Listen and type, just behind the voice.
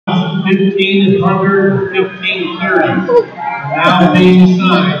1500, 1530. Now being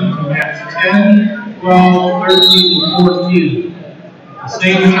signed to match 10, 12, 13, and 14. The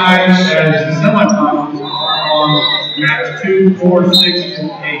same time as the semifinals on match 2, 4, 6, and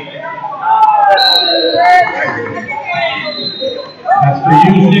 8. That's for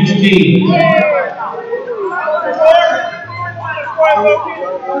U16.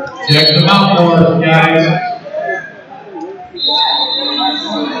 Check them out more, guys.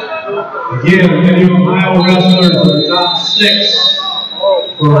 Again, many Ohio wrestlers in the top 6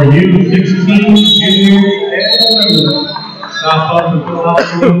 for U16, junior, and women. Stop up and fill out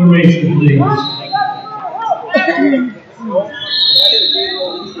some information, please.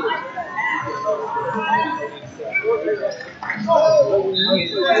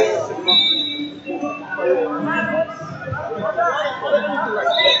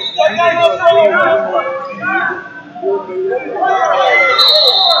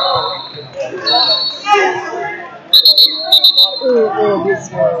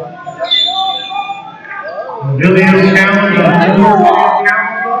 Video challenge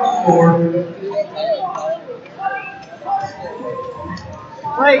for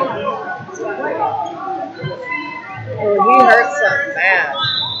Wait. Oh, he hurt something bad.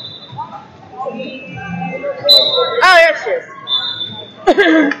 Oh, there she is.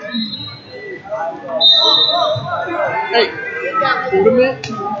 Hey, wait a minute.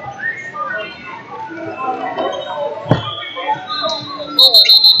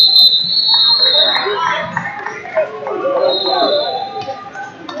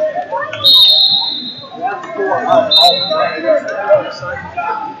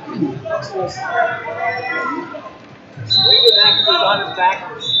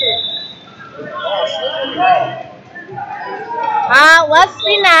 Let's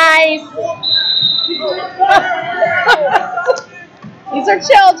be nice. These are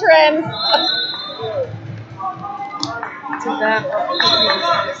children. Do that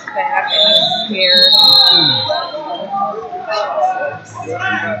on his back and he's scared.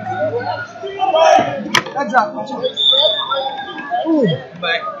 Heads up.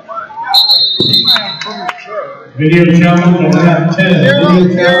 video challenge on 10.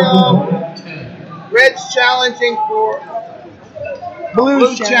 Red's challenging for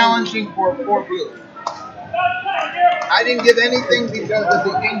Blue's challenging for 4 blue. I didn't give anything because of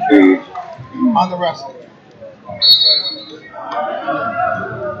the injuries on the wrestling.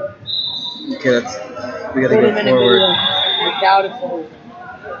 Okay, we gotta go forward.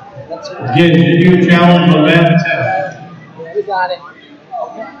 Again, video challenge on that 10. We got it.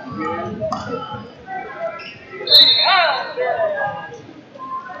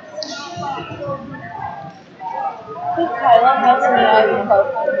 Kyla has an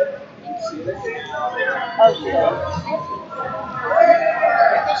ibuprofen. Oh, she does.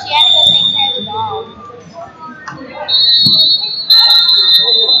 So she had to go take care of the dog.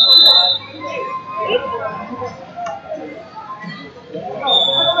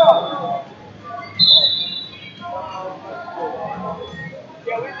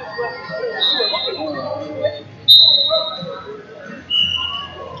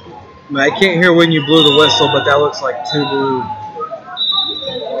 I can't hear when you blew the whistle, but that looks like 2 blue.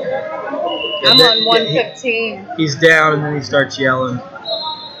 I'm on 115. He's down, and then he starts yelling.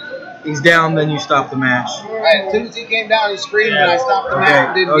 He's down, then you stop the match. Right, as soon as he came down, he screamed, and I stopped the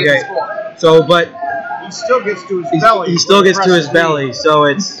match and didn't get the score. So, but he still gets to his belly. He still gets to his belly, so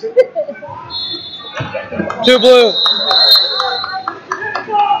it's 2 blue.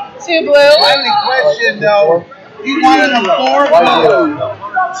 2 blue. My only question, though, he wanted a 4 blue.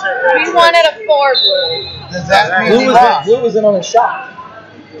 He wanted a 4 blue. Does that mean Blue was in on a shot.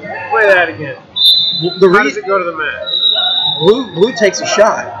 Play that again. How does it go to the mat? Blue takes a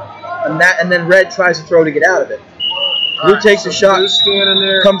shot, and then Red tries to throw to get out of it. Blue takes a shot, Blue's standing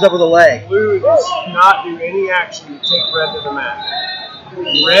there. comes up with a leg. Blue does not do any action to take Red to the mat.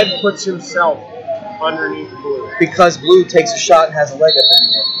 Red puts himself underneath Blue. Because Blue takes a shot and has a leg up in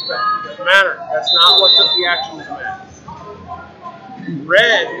the air. Doesn't matter. That's not what took the action to the mat.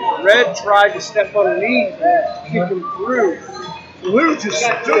 Red tried to step underneath and kick him through. Blue just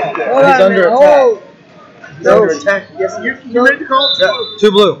stood there. He's under attack. He's under attack. Yes, You ready to call it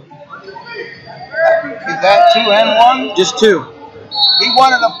 2 blue. Is that 2 and 1? Just 2. He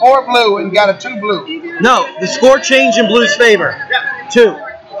wanted a 4 blue and got a 2 blue. No, the score changed in Blue's favor. 2.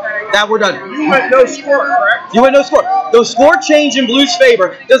 That we're done. You went no score, correct? You went no score. The score changed in Blue's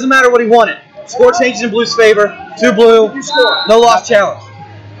favor. Doesn't matter what he wanted. Score changes in Blue's favor. 2 blue. You score. No loss challenge.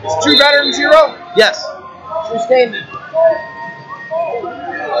 Is 2 better than 0? Yes. True statement.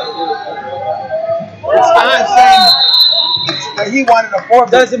 It's not saying But he wanted a 4.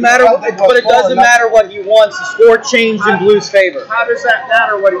 Doesn't matter, but it doesn't matter what he wants. The score changed in Blue's favor. How does that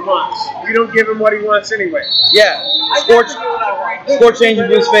matter what he wants? We don't give him what he wants anyway. Yeah, score change in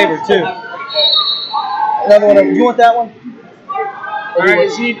Blu's favor too. Another one. Do you want that one? All right,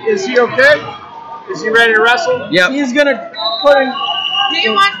 is he okay? Is he ready to wrestle? Yep. He's gonna put him. He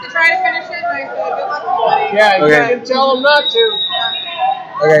wants to try to finish it, but I said, good luck, buddy. Yeah, Okay. you can tell him not to.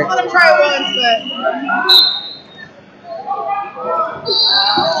 Okay. Let him try once, but.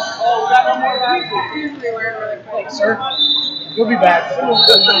 Oh, we got one more back. Usually we're really quick. Sir, you'll be back.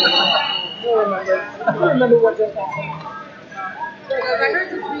 You'll remember. You'll remember what just happened. Because I heard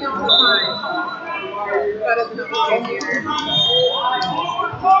this thing all the time. That is not easier.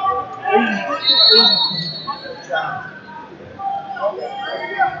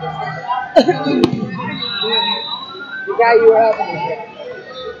 The guy you were having is here.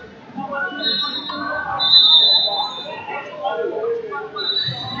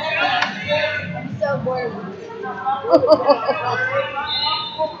 I'm so bored.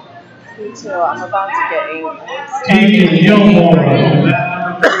 Me too. I'm about to get angry. Tegan Gilmore, mat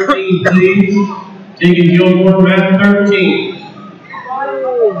number 13, please. Tegan Gilmore, mat 13.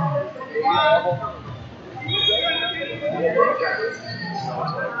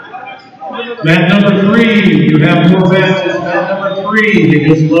 Mat number 3, you have 4 matches. Mat number 3, they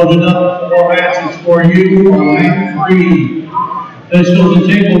just loaded up 4 matches for you on mat 3. Officials and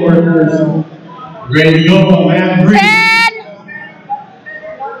table workers, ready to go on mat 3.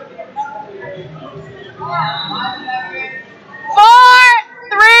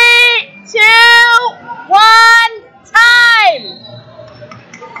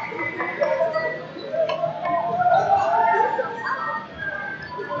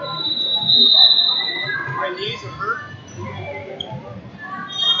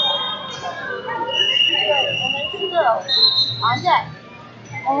 On deck.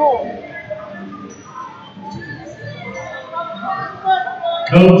 Oh.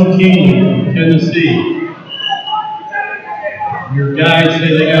 Coach King, Tennessee. Your guys say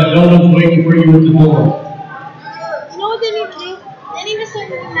they got no one's waiting for you at the door. You know what they need to do? They need to start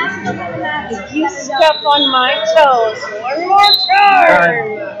moving matches up on the mat. If you step on my toes one more time.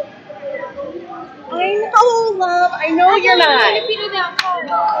 I know, love. I know you're not.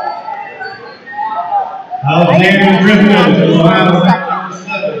 Alexander Griffin, Ohio, mat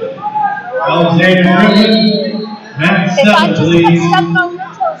 7. Alexander Griffin, mat 7, please. Stepped on your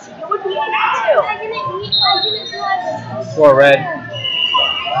toes, you would be able to. Score red.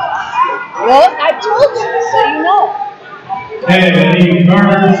 Well, I told you, so you know. Okay, Eddie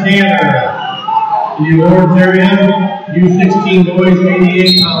Carter Scanner. In the awards area, U16 boys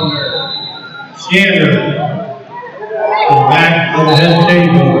 88-pounder. Scanner. Back on the head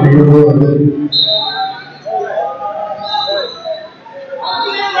table for your award.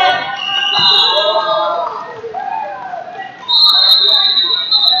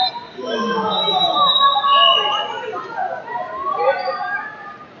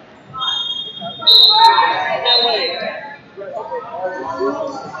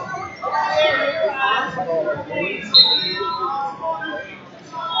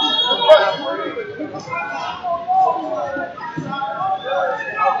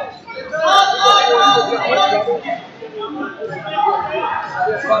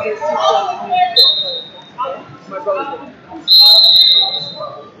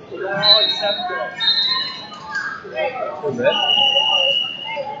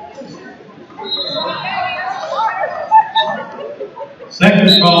 Second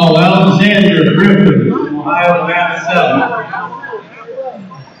call, Alexander Griffin, Ohio, mat 7.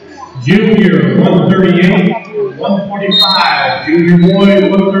 Junior, 138, 145. Junior boy,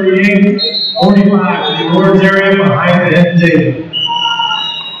 138, 45. In the awards area behind the head table.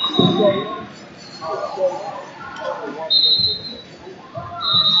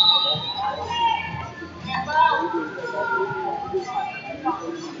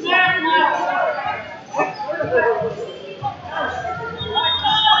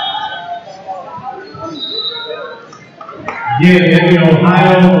 Again, in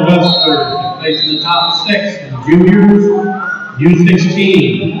Ohio, Western, placing the top 6 in juniors,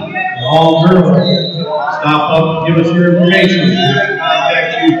 U16, all girls. Stop up, give us your information. We can contact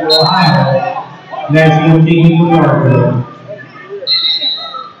you for Ohio. National team for Marvin.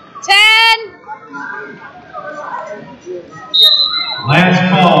 10. Last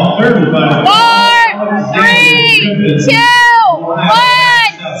call, third by 4, 3, 2, 1,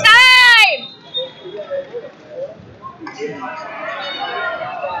 time!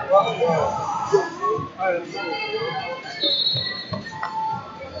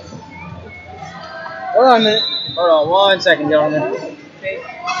 Hold on a minute. Hold on 1 second, gentlemen.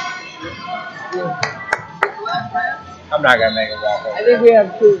 I'm not gonna make a waffle. I think we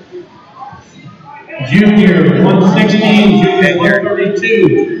have 2. Junior 160, junior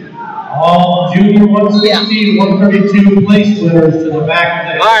 32. All junior 160, 132 place winners to the back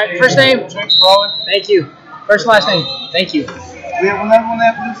of the All right, first name. Thank you. First and last name. Thank you. We have another one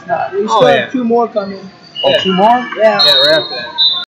left. We still have 2 more coming. Oh, 2 more? Yeah. Yeah, right after that.